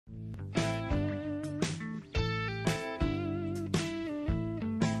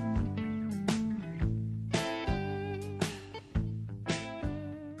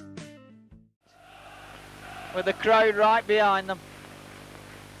with the crowd right behind them.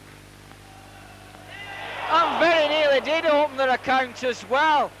 And very nearly did open their account as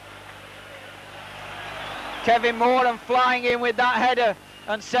well. Kevin Moran flying in with that header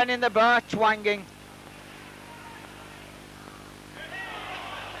and sending the bar twanging.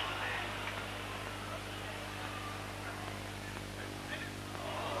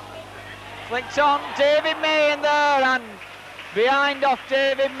 Flicked on, David May in there, and behind off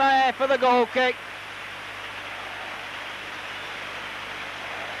David May for the goal kick.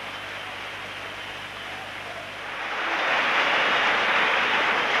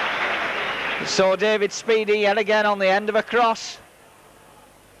 So David Speedy yet again on the end of a cross,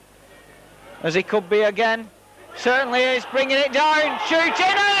 as he could be again. Certainly is, bringing it down, shooting, and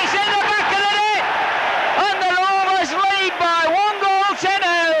it's in the back of the net! And the Rovers lead by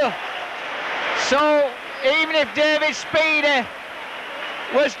 1-0. So even if David Speedy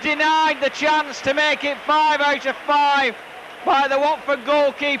was denied the chance to make it 5 out of 5 by the Watford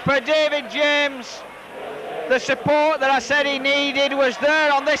goalkeeper David James, the support that I said he needed was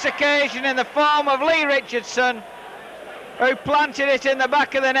there on this occasion in the form of Lee Richardson, who planted it in the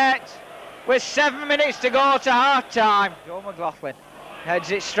back of the net with 7 minutes to go to half-time. Joe McLaughlin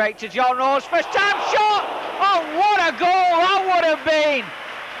heads it straight to John Rose, first time shot! Oh, what a goal that would have been,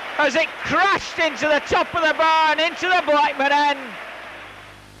 as it crashed into the top of the bar and into the Blackburn end.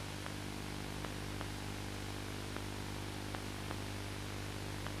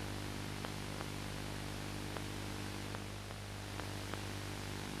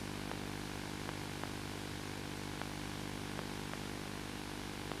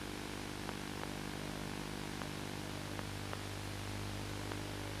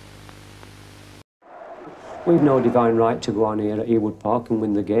 We've no divine right to go on here at Ewood Park and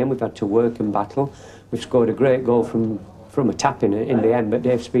win the game. We've had to work and battle. We've scored a great goal from a tap in the end, but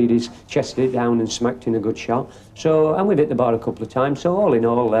Dave Speedy's chested it down and smacked in a good shot. So, and we've hit the bar a couple of times. So all in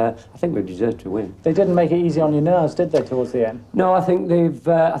all, I think we've deserved to win. They didn't make it easy on your nerves, did they, towards the end? No, I think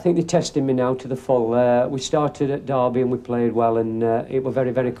they're testing me now to the full. We started at Derby and we played well, and it were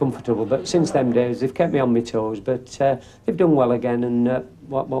very, very comfortable. But since them days, they've kept me on my toes. But they've done well again, and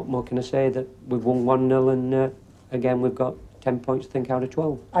what more can I say? That we've won 1-0, and again we've got 10 points, I think, out of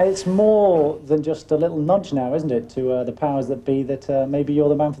 12. It's more than just a little nudge now, isn't it, to the powers that be, that maybe you're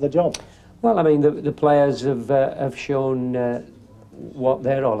the man for the job? Well, I mean, the players have shown what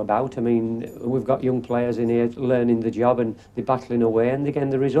they're all about. I mean, we've got young players in here learning the job, and they're battling away, and they're getting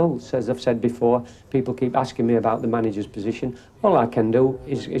the results. As I've said before, people keep asking me about the manager's position. All I can do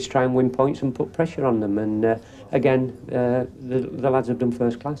is try and win points and put pressure on them, and again, the lads have done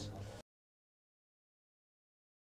first class.